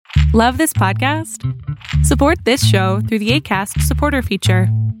Love this podcast? Support this show through the Acast supporter feature.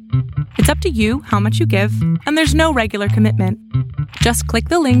 It's up to you how much you give, and there's no regular commitment. Just click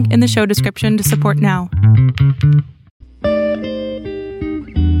the link in the show description to support now.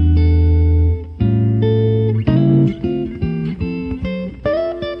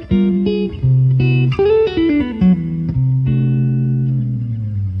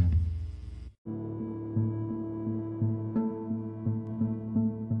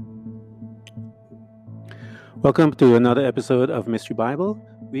 Welcome to another episode of Mystery Bible.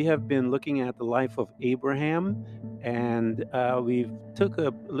 We have been looking at the life of Abraham, and we took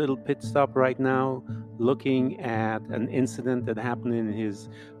a little pit stop right now, looking at an incident that happened in his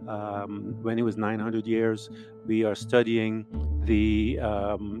when he was 900 years. We are studying the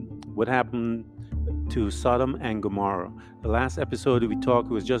what happened to Sodom and Gomorrah. The last episode we talked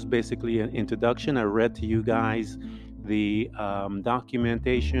was just basically an introduction. I read to you guys the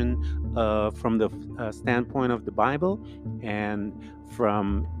documentation from the standpoint of the Bible and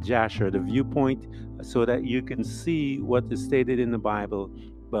from Jasher, the viewpoint, so that you can see what is stated in the Bible.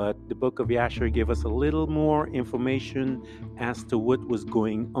 But the book of Jasher gave us a little more information as to what was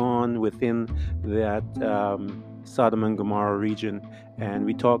going on within that Sodom and Gomorrah region. And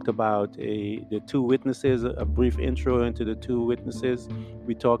we talked about the two witnesses, a brief intro into the two witnesses.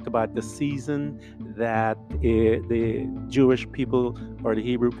 We talked about the season that the Jewish people or the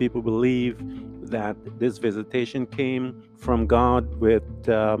Hebrew people believe that this visitation came from God with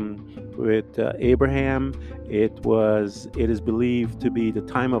Abraham. It is believed to be the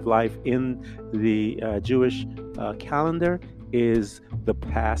time of life in the Jewish calendar is the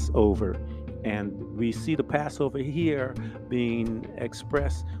Passover. And we see the Passover here being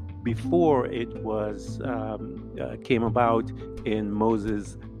expressed before it was came about in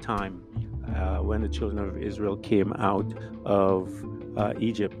Moses' time, when the children of Israel came out of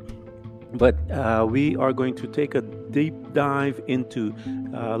Egypt. But we are going to take a deep dive into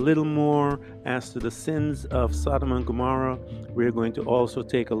a little more as to the sins of Sodom and Gomorrah. We're going to also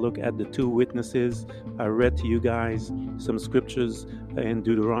take a look at the two witnesses. I read to you guys some scriptures in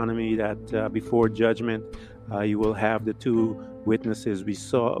Deuteronomy that before judgment, you will have the two witnesses. We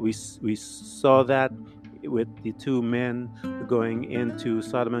saw that with the two men going into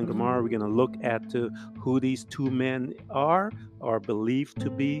Sodom and Gomorrah. We're going to look at who these two men are believed to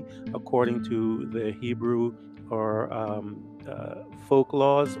be according to the Hebrew or folk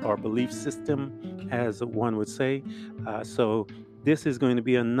laws or belief system, as one would say. So this is going to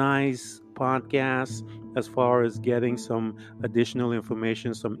be a nice podcast as far as getting some additional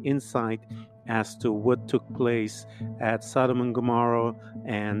information, some insight as to what took place at Sodom and Gomorrah,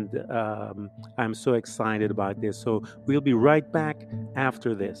 and I'm so excited about this. So we'll be right back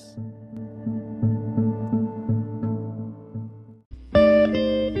after this.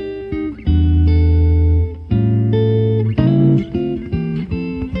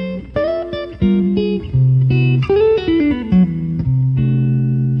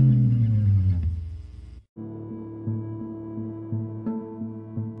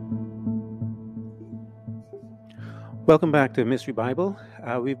 Welcome back to Mystery Bible.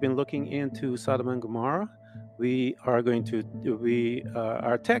 We've been looking into Sodom and Gomorrah.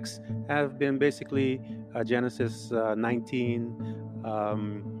 Our texts have been basically Genesis 19,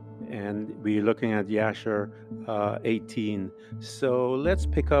 and we're looking at Jasher 18. So let's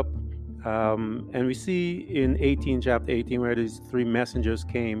pick up, and we see in chapter 18, where these three messengers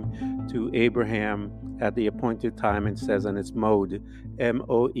came to Abraham at the appointed time, and it says, and it's Moed,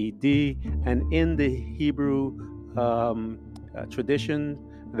 M-O-E-D, and in the Hebrew tradition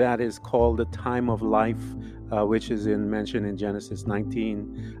that is called the time of life, which is mentioned in Genesis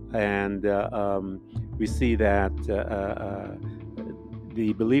 19, and we see that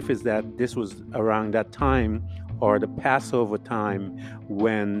the belief is that this was around that time, or the Passover time,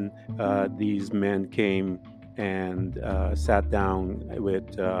 when these men came and sat down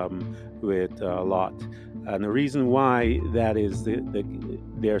with Lot. And the reason why that is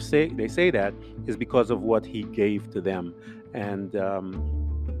they say that is because of what he gave to them, and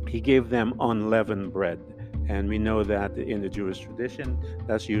he gave them unleavened bread. And we know that in the Jewish tradition,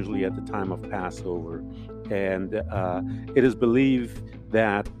 that's usually at the time of Passover. And it is believed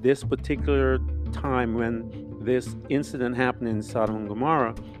that this particular time when this incident happened in Sodom and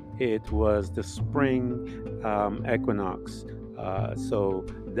Gomorrah, it was the spring equinox. So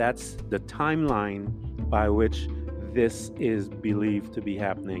that's the timeline by which this is believed to be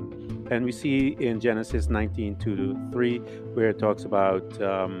happening. And we see in Genesis 19:2-3, where it talks about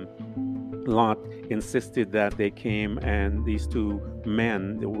Lot insisted that they came, and these two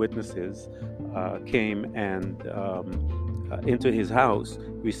men, the witnesses, came and into his house,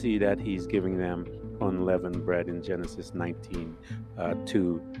 we see that he's giving them unleavened bread in Genesis 19,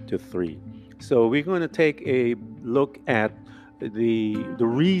 2 to 3. So we're going to take a look at the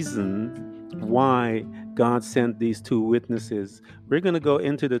reason why God sent these two witnesses. We're going to go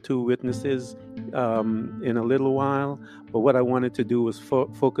into the two witnesses in a little while, but what I wanted to do was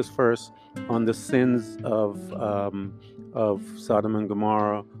focus first on the sins of Sodom and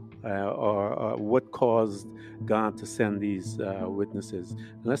Gomorrah, or what caused God to send these witnesses.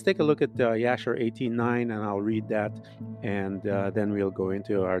 And let's take a look at Yashar 18:9, and I'll read that, and then we'll go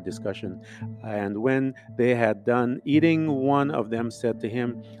into our discussion. And when they had done eating, one of them said to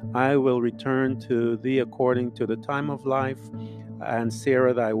him, I will return to thee according to the time of life, and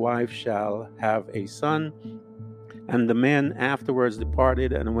Sarah thy wife shall have a son. And the men afterwards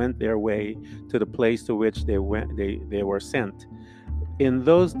departed and went their way to the place to which they were sent. In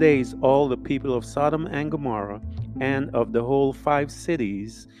those days, all the people of Sodom and Gomorrah and of the whole 5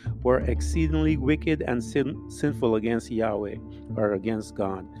 cities were exceedingly wicked and sinful against Yahweh, or against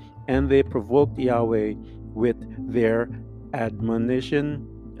God. And they provoked Yahweh with their abomination,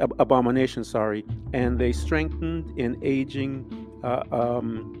 and they strengthened in aging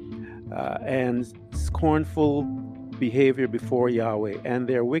and scornful behavior before Yahweh, and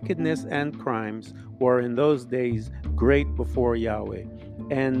their wickedness and crimes were in those days great before Yahweh.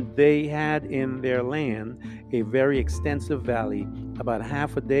 And they had in their land a very extensive valley, about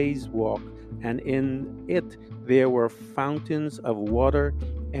half a day's walk, and in it there were fountains of water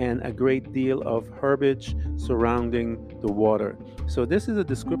and a great deal of herbage surrounding the water. So this is a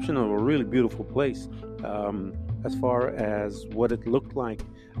description of a really beautiful place. As far as what it looked like,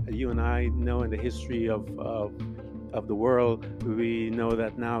 you and I know in the history of the world, we know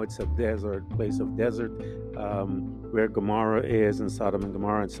that now it's a desert, place of desert, where Gomorrah is, and Sodom and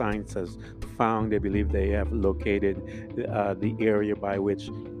Gomorrah. And science has found, they believe they have located the area by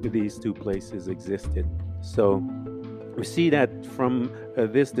which these two places existed. So we see that from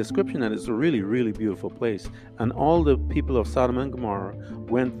this description that it's a really, really beautiful place. And all the people of Sodom and Gomorrah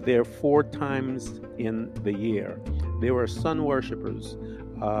went there 4 times in the year. They were sun worshippers.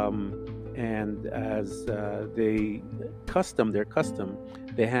 And as their custom,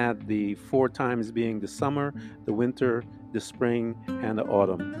 they had the 4 times being the summer, the winter, the spring, and the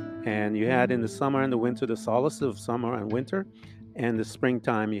autumn. And you had in the summer and the winter the solace of summer and winter, and the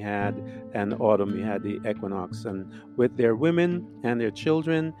springtime you had, and the autumn you had the equinox, and with their women and their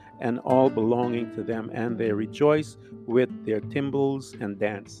children and all belonging to them, and they rejoice with their timbrels and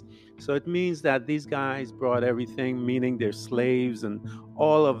dance. So it means that these guys brought everything, meaning their slaves and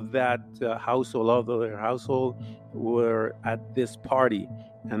all of that household, all of their household were at this party,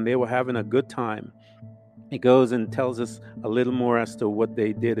 and they were having a good time. It goes and tells us a little more as to what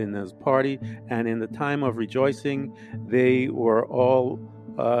they did in this party. And in the time of rejoicing, they would all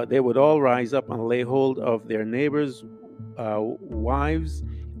rise up and lay hold of their neighbors' wives,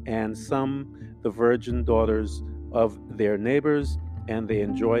 and some the virgin daughters of their neighbors, and they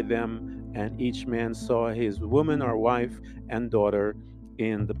enjoyed them. And each man saw his woman or wife and daughter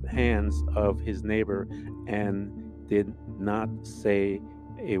in the hands of his neighbor, and did not say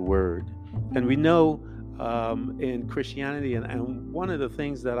a word. And we know in Christianity, and one of the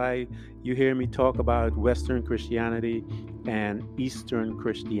things that you hear me talk about Western Christianity and Eastern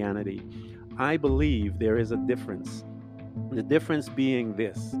Christianity, I believe there is a difference. The difference being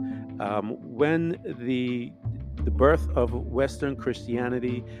this: when the birth of Western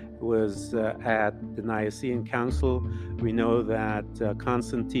Christianity was at the Nicene Council, we know that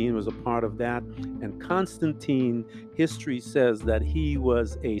Constantine was a part of that. And Constantine, history says that he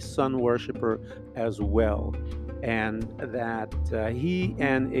was a sun worshiper as well, and that he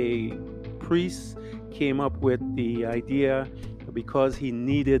and a priest came up with the idea, because he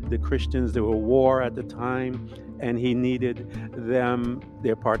needed the Christians. There were war at the time, and he needed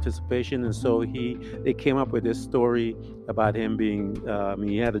their participation. And so they came up with this story about him being,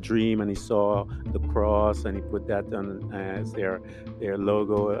 he had a dream and he saw the cross, and he put that on as their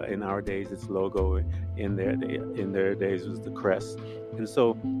logo. In our days, it's logo. In their days was the crest. And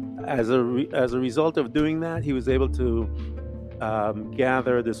so as a result of doing that, he was able to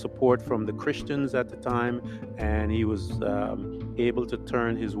gather the support from the Christians at the time, and he was able to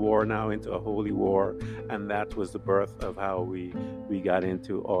turn his war now into a holy war. And that was the birth of how we got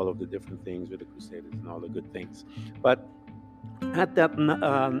into all of the different things with the Crusaders and all the good things. But at that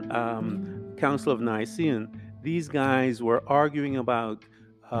Council of Nicene, these guys were arguing about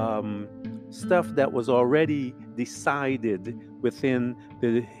stuff that was already decided within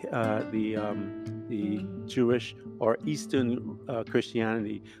the Jewish or Eastern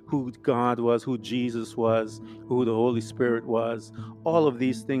Christianity who God was, who Jesus was, who the Holy Spirit was. All of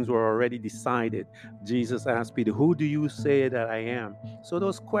these things were already decided. Jesus asked Peter, "Who do you say that I am?" So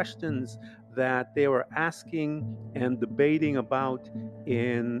those questions that they were asking and debating about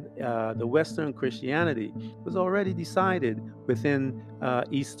in the Western Christianity was already decided within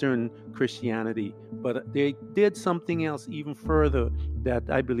Eastern Christianity. But they did something else even further that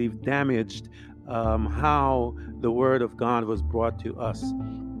I believe damaged how the Word of God was brought to us.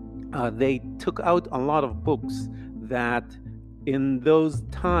 They took out a lot of books that in those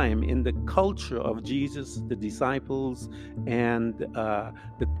time, in the culture of Jesus, the disciples, and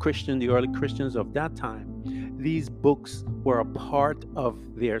the early Christians of that time, these books were a part of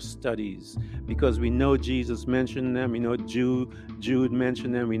their studies because we know Jesus mentioned them, we know Jude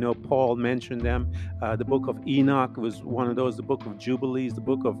mentioned them, we know Paul mentioned them. The book of Enoch was one of those, the book of Jubilees, the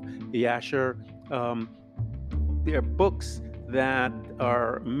book of Yasher. They're books that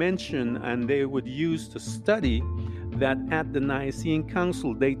are mentioned and they would use to study that at the Nicene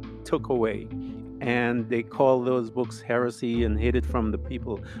Council they took away. And they called those books heresy and hid it from the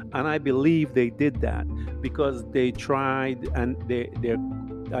people. And I believe they did that because they tried and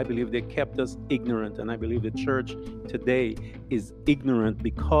I believe they kept us ignorant. And I believe the church today is ignorant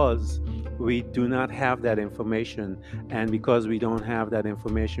because we do not have that information. And because we don't have that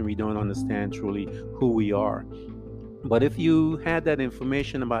information, we don't understand truly who we are. But if you had that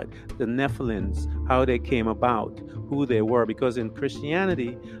information about the Nephilims, how they came about, who they were, because in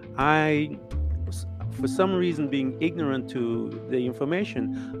Christianity, for some reason, being ignorant to the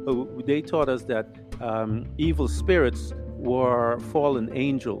information, they taught us that evil spirits were fallen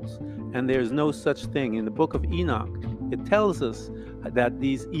angels, and there's no such thing. In the book of Enoch, it tells us that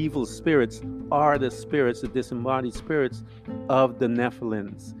these evil spirits are the spirits, the disembodied spirits of the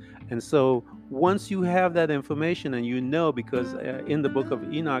Nephilims. And so once you have that information and you know, because in the book of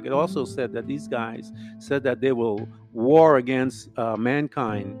Enoch, it also said that these guys said that they will war against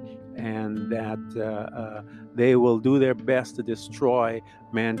mankind and that they will do their best to destroy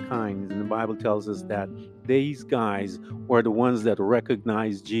mankind. And the Bible tells us that these guys were the ones that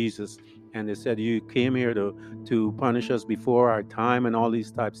recognized Jesus. And they said, you came here to punish us before our time and all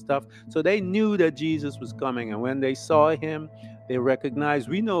these type stuff. So they knew that Jesus was coming. And when they saw him, they recognized,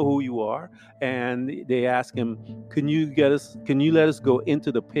 we know who you are. And they asked him, can you let us go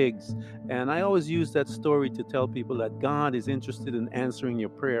into the pigs? And I always use that story to tell people that God is interested in answering your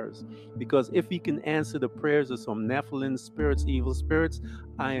prayers. Because if he can answer the prayers of some Nephilim spirits, evil spirits,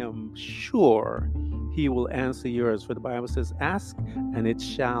 I am sure he will answer yours. For the Bible says, ask and it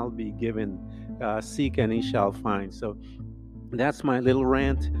shall be given. Seek and he shall find. So that's my little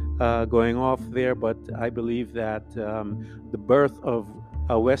rant going off there. But I believe that the birth of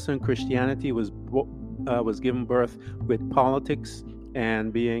Western Christianity was given birth with politics,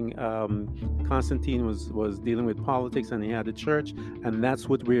 and being Constantine was dealing with politics, and he had a church, and that's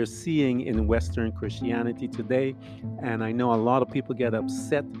what we're seeing in Western Christianity today. And I know a lot of people get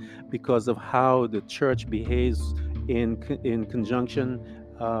upset because of how the church behaves in conjunction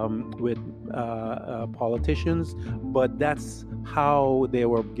with politicians, but that's how they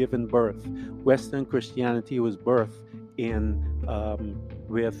were given birth. Western Christianity was birthed in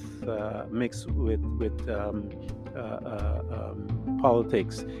mixed with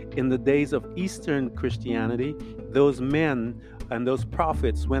politics. In the days of Eastern Christianity, those men and those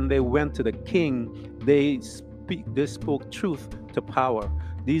prophets, when they went to the king, they spoke truth to power.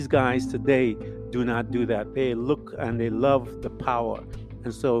 These guys today do not do that. They look and they love the power.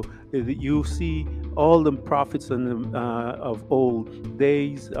 And so you see all the prophets of old,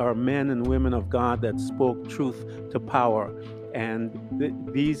 these are men and women of God that spoke truth to power. And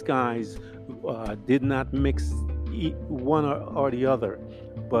these guys did not mix one or the other.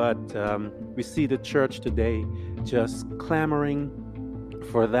 But we see the church today just clamoring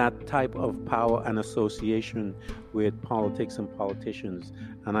for that type of power and association with politics and politicians.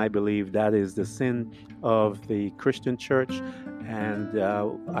 And I believe that is the sin of the Christian church. And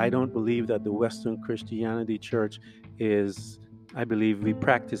I don't believe that the Western Christianity church is, I believe we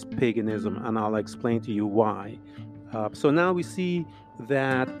practice paganism, and I'll explain to you why. So now we see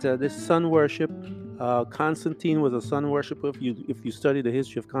that this sun worship, Constantine was a sun worshiper. If you study the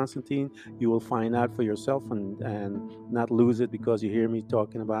history of Constantine, you will find out for yourself and not lose it because you hear me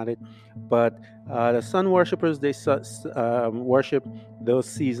talking about it. But the sun worshippers, they worship those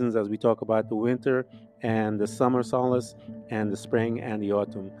seasons as we talk about the winter and the summer solstice and the spring and the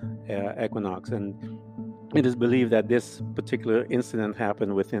autumn equinox. And it is believed that this particular incident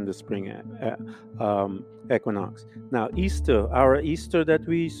happened within the spring equinox. Now, Easter, our Easter that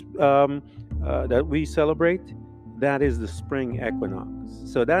we celebrate, that is the spring equinox.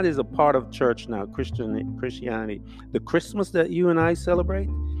 So that is a part of church now, Christianity. The Christmas that you and I celebrate,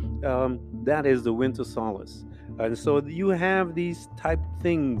 that is the winter solace. And so you have these type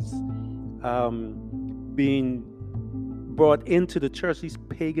things being brought into the church, these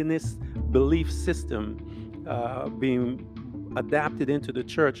paganist belief system being adapted into the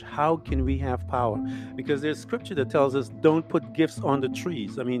church. How can we have power? Because there's scripture that tells us don't put gifts on the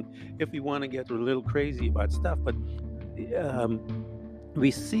trees. I mean, if we want to get a little crazy about stuff, but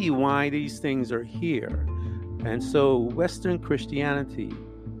we see why these things are here. And so Western Christianity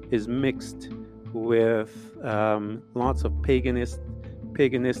is mixed with lots of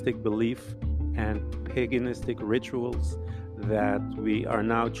paganistic belief and paganistic rituals that we are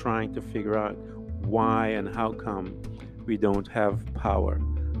now trying to figure out why and how come we don't have power.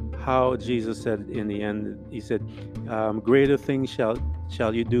 How Jesus said in the end, he said, greater things shall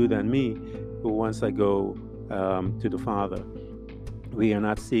you do than me, once I go to the Father. We are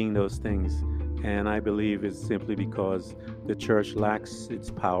not seeing those things, and I believe it's simply because the church lacks its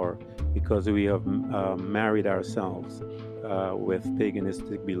power, because we have married ourselves with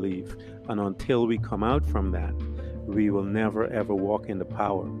paganistic belief. And until we come out from that, we will never ever walk in the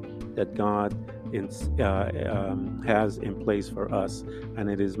power that God has in place for us. And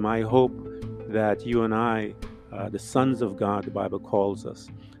it is my hope that you and I, the sons of God, the Bible calls us,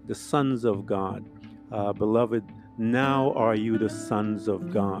 the sons of God, beloved, now are you the sons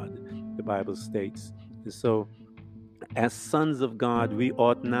of God, the Bible states. And so as sons of God, we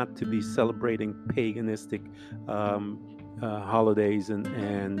ought not to be celebrating paganistic holidays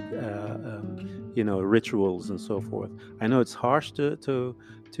and rituals and so forth. I know it's harsh to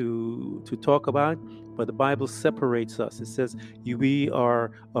talk about, but the Bible separates us. It says we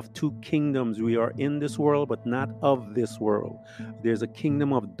are of two kingdoms. We are in this world, but not of this world. There's a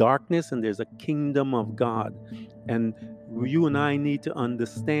kingdom of darkness and there's a kingdom of God. And you and I need to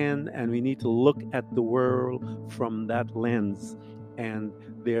understand, and we need to look at the world from that lens. And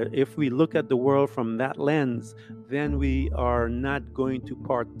if we look at the world from that lens, then we are not going to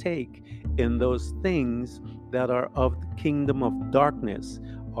partake in those things that are of the kingdom of darkness,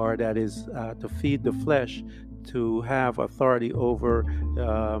 or that is to feed the flesh, to have authority over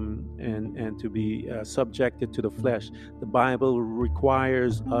and to be subjected to the flesh. The Bible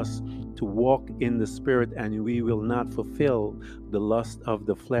requires us to walk in the Spirit, and we will not fulfill the lust of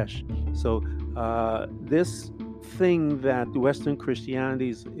the flesh. So this thing that Western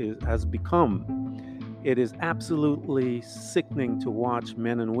Christianity has become, it is absolutely sickening to watch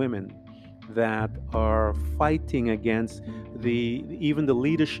men and women that are fighting against even the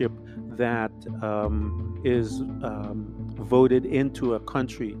leadership that is voted into a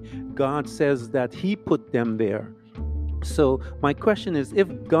country. God says that He put them there. So my question is, if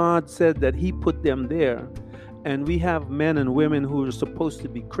God said that He put them there, and we have men and women who are supposed to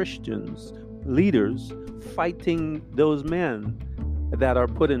be Christians, leaders, fighting those men that are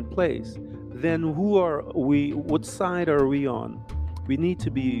put in place, then who are we? What side are we on? We need to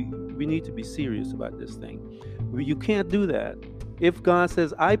be serious about this thing. You can't do that. If God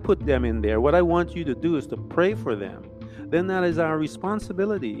says, I put them in there, what I want you to do is to pray for them. Then that is our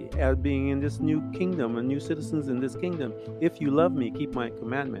responsibility as being in this new kingdom and new citizens in this kingdom. If you love me, keep my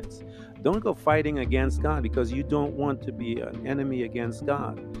commandments. Don't go fighting against God, because you don't want to be an enemy against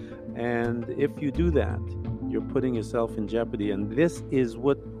God. And if you do that, you're putting yourself in jeopardy. And this is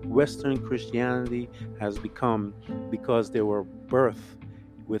what Western Christianity has become, because they were birthed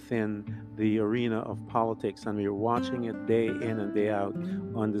within the arena of politics, and we're watching it day in and day out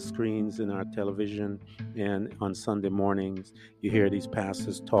on the screens in our television. And on Sunday mornings, you hear these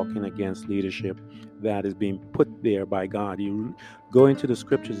pastors talking against leadership that is being put there by God. You go into the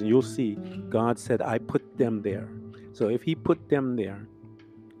scriptures and you'll see God said, I put them there. So if He put them there,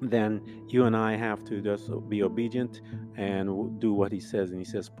 then you and I have to just be obedient and do what He says. And He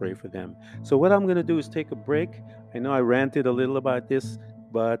says, pray for them. So what I'm going to do is take a break. I know I ranted a little about this,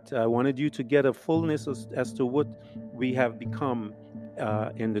 but I wanted you to get a fullness as to what we have become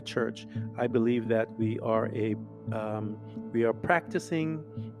in the church. I believe that we are practicing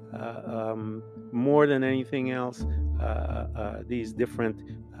more than anything else these different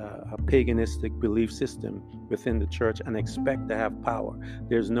paganistic belief system within the church, and expect to have power.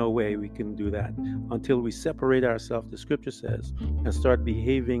 There's no way we can do that until we separate ourselves, the scripture says, and start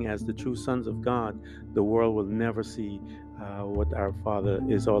behaving as the true sons of God. The world will never see what our Father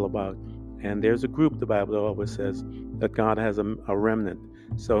is all about. And there's a group, the Bible always says, that God has a remnant.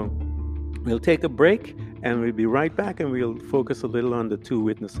 So We'll take a break and we'll be right back, and we'll focus a little on the two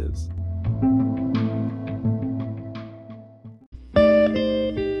witnesses.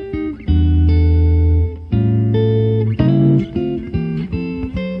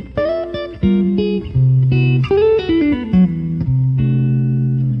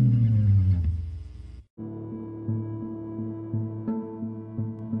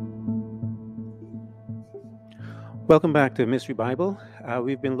 Welcome back to Mystery Bible.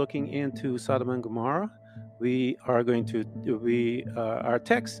 We've been looking into Sodom and Gomorrah. Our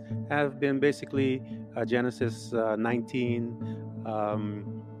texts have been basically Genesis 19,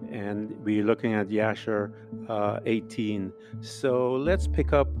 and we're looking at Yasher 18. So let's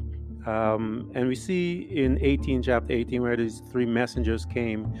pick up, and we see in chapter 18, where these three messengers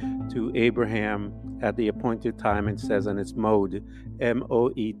came to Abraham at the appointed time. It says, and it's Moed,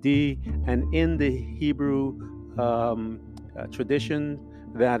 M-O-E-D, and in the Hebrew tradition,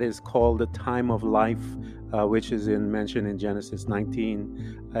 that is called the time of life, which is mentioned in Genesis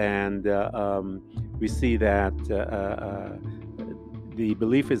 19, and we see that the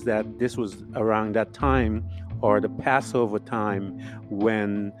belief is that this was around that time, or the Passover time,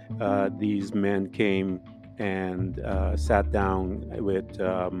 when these men came and sat down with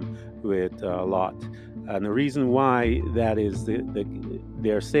Lot. And the reason why that is they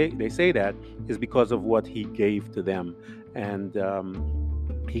say that is because of what he gave to them, and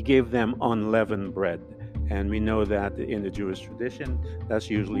he gave them unleavened bread. And we know that in the Jewish tradition, that's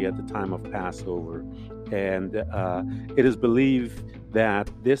usually at the time of Passover. And it is believed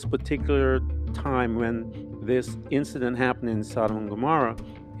that this particular time, when this incident happened in Sodom and Gomorrah,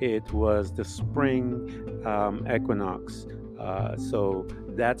 it was the spring equinox. So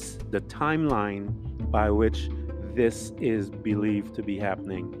that's the timeline by which this is believed to be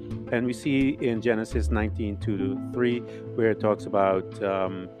happening. And we see in Genesis 19:2-3, where it talks about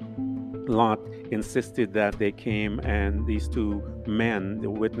Lot insisted that they came, and these two men, the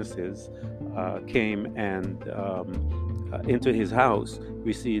witnesses, came and into his house.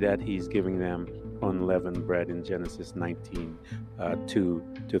 We see that he's giving them unleavened bread in Genesis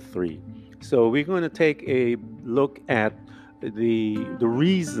 19:2-3. So we're going to take a look at the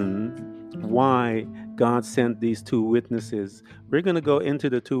reason why God sent these two witnesses. We're going to go into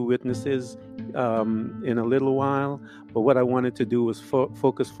the two witnesses in a little while, but what I wanted to do was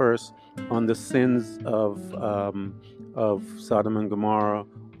focus first on the sins of Sodom and Gomorrah,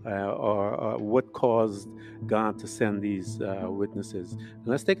 or what caused God to send these witnesses. And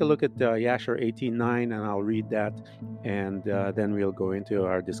let's take a look at Yasher 18:9, and I'll read that, and then we'll go into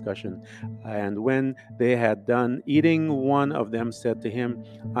our discussion. And when they had done eating, one of them said to him,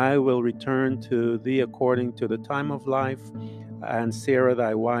 I will return to thee according to the time of life, and Sarah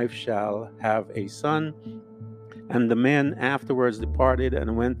thy wife shall have a son. And the men afterwards departed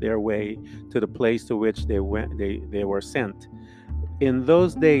and went their way to the place to which they were sent. In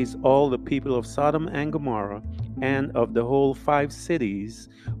those days, all the people of Sodom and Gomorrah and of the whole 5 cities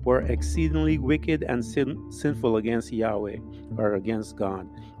were exceedingly wicked and sinful against Yahweh, or against God.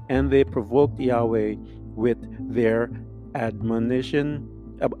 And they provoked Yahweh with their abomination,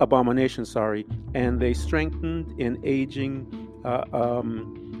 and they strengthened in aging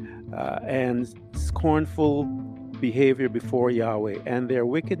and scornful behavior before Yahweh, and their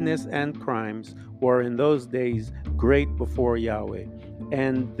wickedness and crimes were in those days great before Yahweh.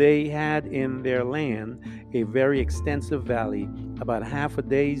 And they had in their land a very extensive valley, about half a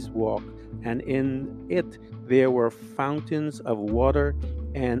day's walk, and in it there were fountains of water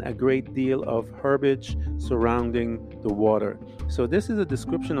and a great deal of herbage surrounding the water. So this is a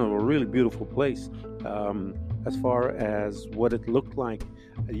description of a really beautiful place. As far as what it looked like,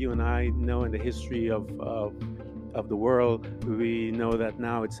 you and I know in the history of the world, we know that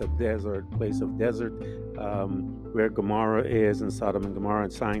now it's a desert, place of desert, where Gomorrah is, and Sodom and Gomorrah.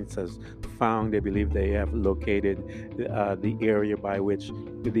 And science has found, they believe they have located the area by which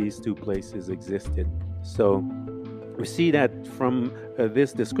these two places existed. So we see that from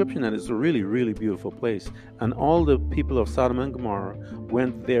this description that it's a really, really beautiful place. And all the people of Sodom and Gomorrah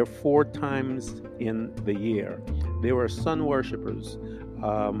went there 4 times in the year. They were sun worshippers.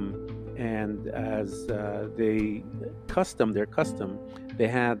 And as their custom, they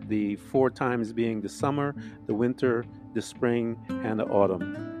had the 4 times being the summer, the winter, the spring, and the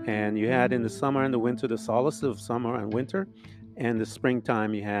autumn. And you had in the summer and the winter the solace of summer and winter, and the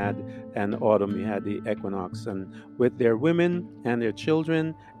springtime you had, and autumn you had the equinox, and with their women and their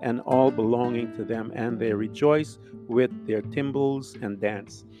children and all belonging to them, and they rejoice with their timbrels and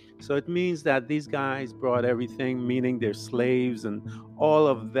dance. So it means that these guys brought everything, meaning their slaves and all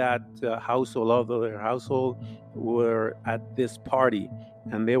of that household, all of their household were at this party,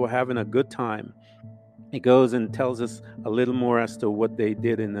 and they were having a good time. He goes and tells us a little more as to what they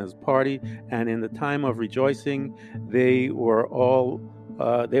did in this party. And in the time of rejoicing, they would all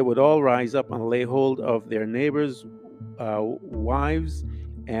rise up and lay hold of their neighbors' wives,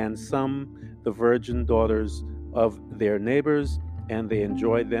 and some the virgin daughters of their neighbors, and they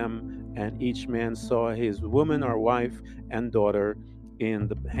enjoyed them. And each man saw his woman or wife and daughter in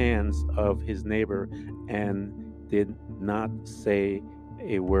the hands of his neighbor, and did not say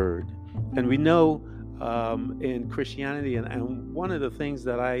a word. And we know in Christianity, and one of the things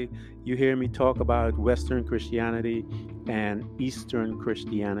that you hear me talk about Western Christianity and Eastern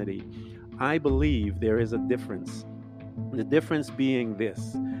Christianity, I believe there is a difference. The difference being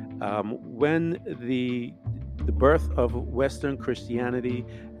this: when the birth of Western Christianity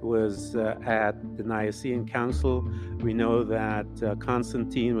was at the Nicene Council, we know that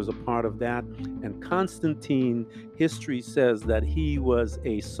Constantine was a part of that. And Constantine, history says that he was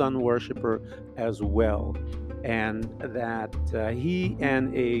a sun worshiper as well, and that he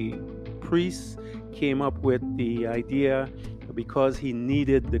and a priest came up with the idea, because he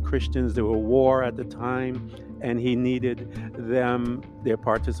needed the Christians. There were war at the time, and he needed their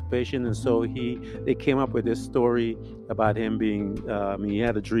participation. And so they came up with this story about him being, he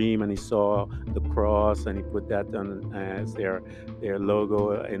had a dream and he saw the cross, and he put that on as their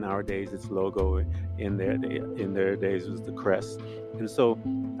logo. In our days, it's logo. In their days, it was the crest. And so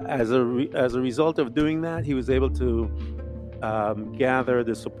as a result of doing that, he was able to gather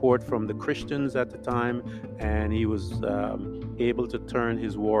the support from the Christians at the time, and he was able to turn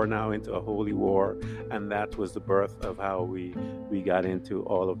his war now into a holy war. And that was the birth of how we got into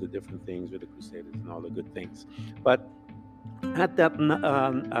all of the different things with the Crusaders and all the good things. But at that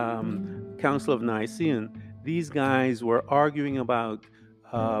Council of Nicene, these guys were arguing about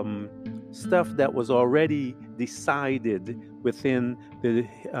stuff that was already decided within the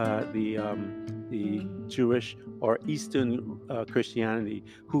Jewish or Eastern Christianity,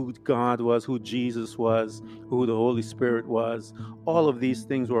 who God was, who Jesus was, who the Holy Spirit was. All of these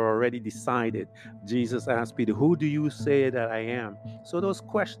things were already decided. Jesus asked Peter, "Who do you say that I am?" So those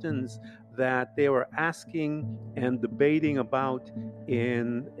questions that they were asking and debating about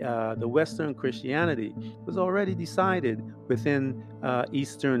in the Western Christianity was already decided within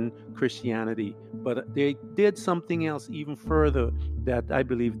Eastern Christianity. But they did something else even further that I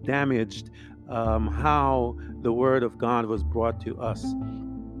believe damaged how the Word of God was brought to us.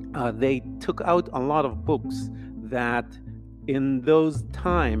 They took out a lot of books that in those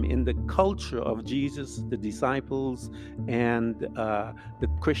time, in the culture of Jesus, the disciples, and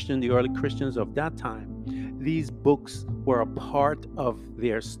the early Christians of that time, these books were a part of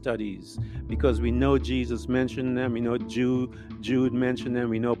their studies, because we know Jesus mentioned them, we know Jude mentioned them,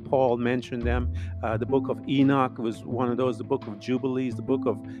 we know Paul mentioned them. The book of Enoch was one of those, the book of Jubilees, the book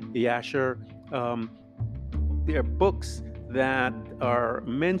of Yasher. They're books that are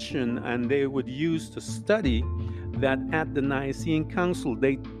mentioned and they would use to study, that at the Nicene Council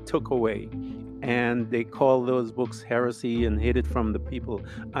they took away, and they called those books heresy and hid it from the people.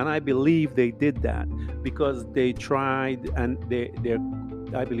 And I believe they did that because they tried, and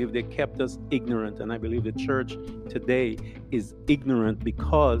I believe they kept us ignorant. And I believe the church today is ignorant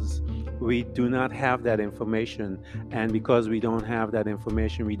because we do not have that information, and because we don't have that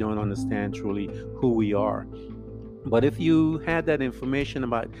information, we don't understand truly who we are. But if you had that information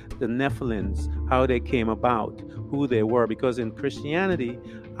about the Nephilims, how they came about, who they were, because in Christianity,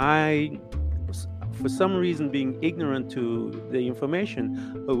 for some reason, being ignorant to the information,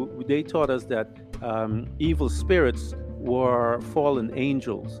 they taught us that evil spirits were fallen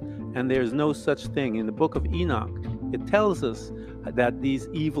angels, and there's no such thing. In the book of Enoch, it tells us that these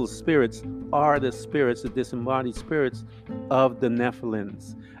evil spirits are the spirits, the disembodied spirits of the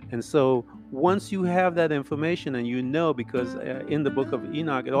Nephilims. And so once you have that information, and you know, because in the book of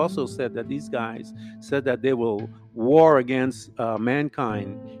Enoch, it also said that these guys said that they will war against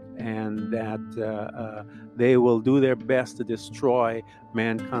mankind, and that they will do their best to destroy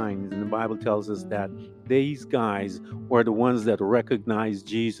mankind. And the Bible tells us that these guys were the ones that recognized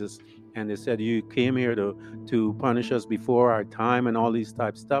Jesus, and they said, "You came here to punish us before our time," and all these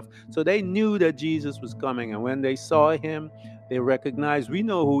type stuff. So they knew that Jesus was coming, and when they saw him, They recognize, we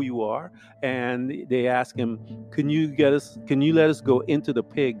know who you are, and they ask him, can you let us go into the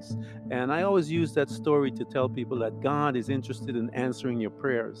pigs? And I always use that story to tell people that God is interested in answering your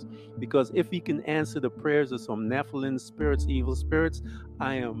prayers, because if he can answer the prayers of some Nephilim spirits, evil spirits,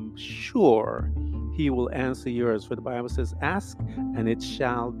 I am sure he will answer yours. For the Bible says, ask and it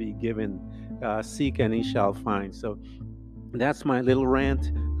shall be given, seek and he shall find. So that's my little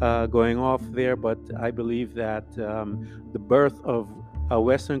rant going off there, but I believe that the birth of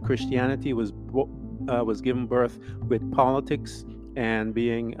Western Christianity was given birth with politics, and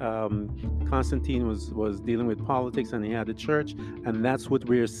being Constantine was dealing with politics, and he had the church, and that's what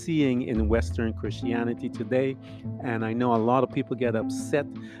we're seeing in Western Christianity today. And I know a lot of people get upset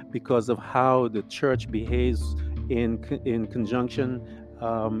because of how the church behaves in conjunction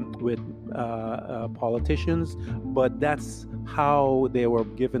with politicians, but that's how they were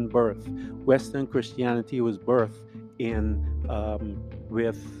given birth. Western Christianity was birthed in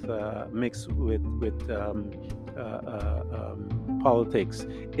mixed with politics.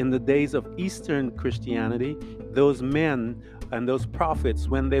 In the days of Eastern Christianity, those men and those prophets,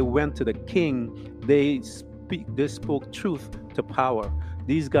 when they went to the king, they spoke truth to power.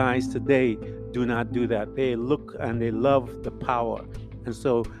 These guys today do not do that. They look and they love the power. And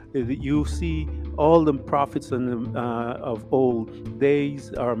so you see all the prophets of old,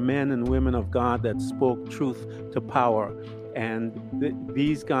 these are men and women of God that spoke truth to power. And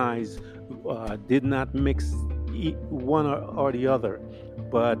these guys did not mix one or the other.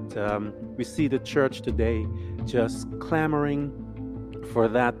 But we see the church today just clamoring for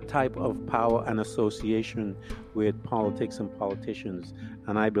that type of power and association with politics and politicians.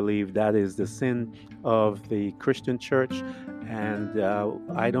 And I believe that is the sin of the Christian church. And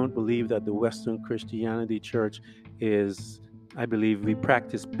I don't believe that the Western Christianity church is, I believe we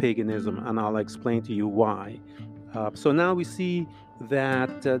practice paganism, and I'll explain to you why. So now we see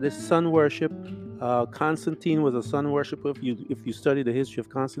that this sun worship, Constantine was a sun worshiper. If you study the history of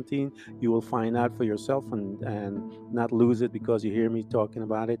Constantine, you will find out for yourself and not lose it because you hear me talking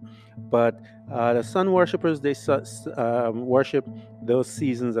about it. But the sun worshippers, they worship those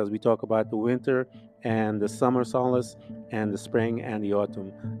seasons, as we talk about, the winter and the summer solstice and the spring and the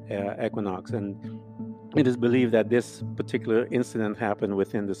autumn equinox. And it is believed that this particular incident happened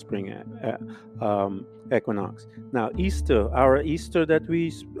within the spring equinox. Now, Easter, our Easter that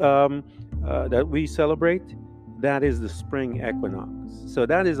we celebrate, that is the spring equinox. So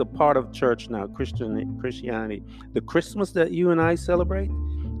that is a part of church now, Christianity. The Christmas that you and I celebrate,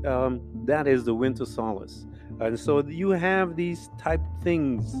 that is the winter solstice. And so you have these type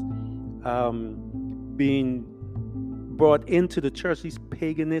things being brought into the church, these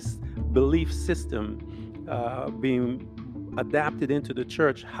paganist belief system being adapted into the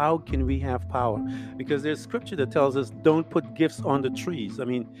church. How can we have power? Because there's scripture that tells us don't put gifts on the trees. I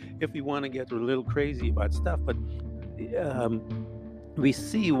mean, if we want to get a little crazy about stuff, but we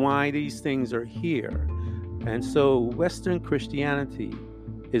see why these things are here. And so Western Christianity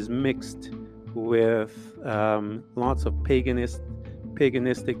is mixed with lots of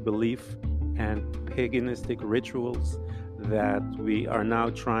paganistic belief and paganistic rituals that we are now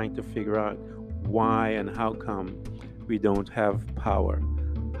trying to figure out why and how come we don't have power.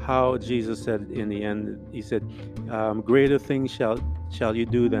 How Jesus said in the end, he said, greater things shall you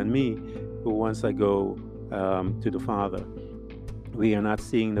do than me, once I go to the Father. We are not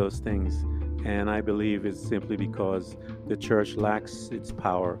seeing those things, and I believe it's simply because the church lacks its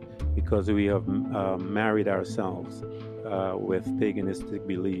power, because we have married ourselves with paganistic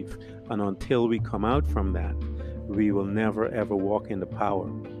belief. And until we come out from that, we will never ever walk in the power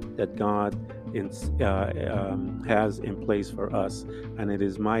that God has in place for us. And it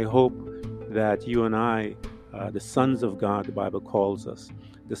is my hope that you and I, the sons of God, the Bible calls us,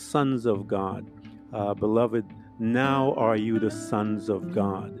 the sons of God, beloved, now are you the sons of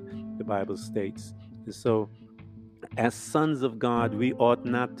God, the Bible states. And so as sons of God, we ought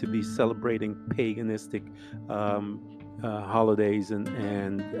not to be celebrating paganistic holidays and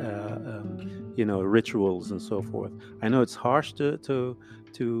rituals and so forth. I know it's harsh to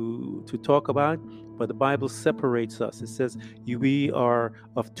talk about, but the Bible separates us. It says we are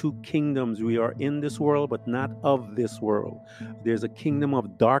of two kingdoms. We are in this world, but not of this world. There's a kingdom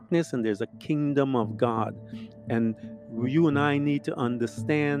of darkness and there's a kingdom of God. And you and I need to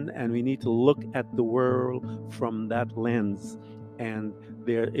understand, and we need to look at the world from that lens. And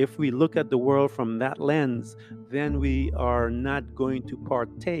if we look at the world from that lens, then we are not going to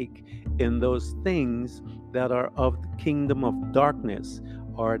partake in those things that are of the kingdom of darkness,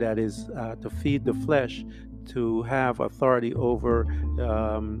 or that is to feed the flesh, to have authority over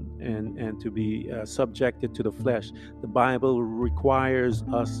and to be subjected to the flesh. The Bible requires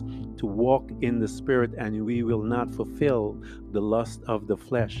us to walk in the Spirit, and we will not fulfill the lust of the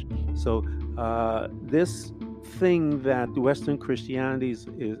flesh. So this thing that Western Christianity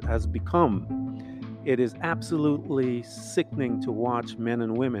has become, it is absolutely sickening to watch men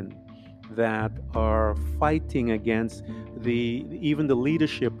and women that are fighting against even the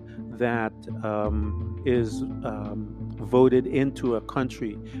leadership that is voted into a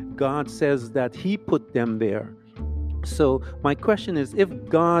country. God says that He put them there. So my question is, if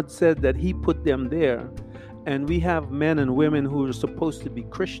God said that He put them there, and we have men and women who are supposed to be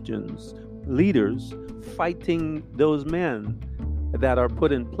Christians, leaders, fighting those men that are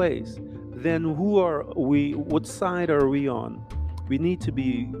put in place, then who are we? What side are we on? We need to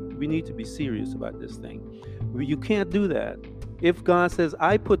be serious about this thing. You can't do that. If God says,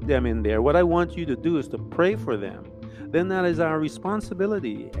 I put them in there, what I want you to do is to pray for them. Then that is our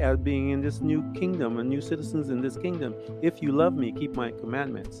responsibility as being in this new kingdom and new citizens in this kingdom. If you love me, keep my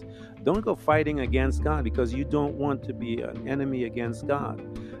commandments. Don't go fighting against God because you don't want to be an enemy against God.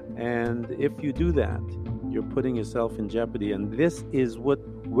 And if you do that, you're putting yourself in jeopardy. And this is what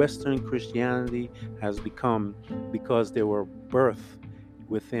Western Christianity has become, because they were birthed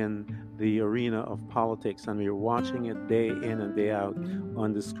within the arena of politics, and we're watching it day in and day out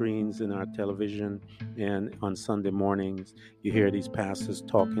on the screens in our television. And on Sunday mornings, you hear these pastors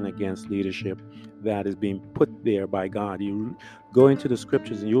talking against leadership that is being put there by God. You go into the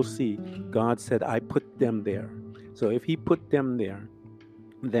scriptures and you'll see God said, I put them there. So if He put them there,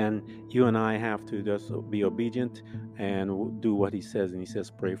 then you and I have to just be obedient and do what He says. And He says,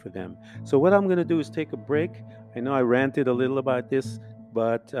 pray for them. So what I'm going to do is take a break. I know I ranted a little about this,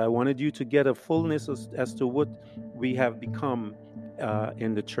 but I wanted you to get a fullness as to what we have become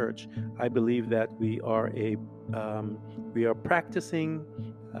in the church. I believe that we are practicing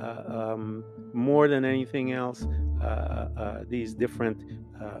more than anything else these different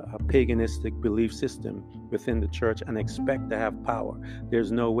paganistic belief system within the church and expect to have power.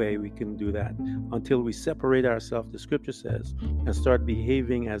 There's no way we can do that until we separate ourselves, the scripture says, and start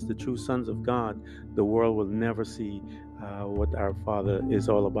behaving as the true sons of God. The world will never see what our Father is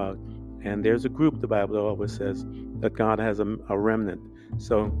all about. And there's a group, the Bible always says, that God has a remnant.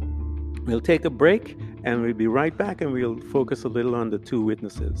 So we'll take a break and we'll be right back, and we'll focus a little on the two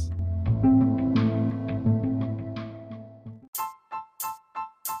witnesses.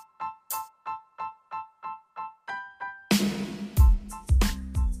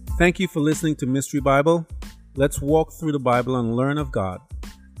 Thank you for listening to Mystery Bible. Let's walk through the Bible and learn of God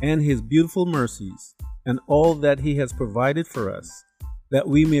and His beautiful mercies and all that He has provided for us, that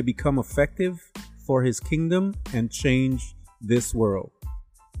we may become effective for His kingdom and change this world.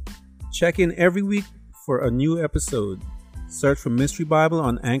 Check in every week for a new episode. Search for Mystery Bible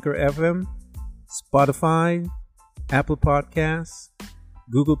on Anchor FM, Spotify, Apple Podcasts,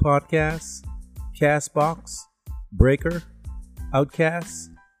 Google Podcasts, Castbox, Breaker, Outcasts,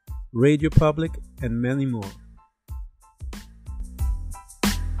 Radio Public, and many more.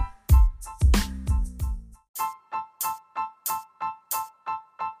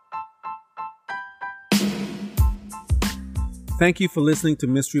 Thank you for listening to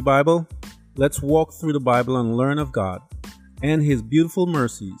Mystery Bible. Let's walk through the Bible and learn of God and His beautiful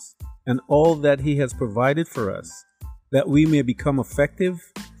mercies and all that He has provided for us, that we may become effective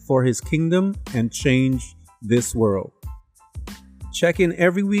for His kingdom and change this world. Check in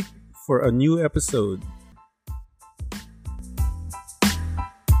every week for a new episode.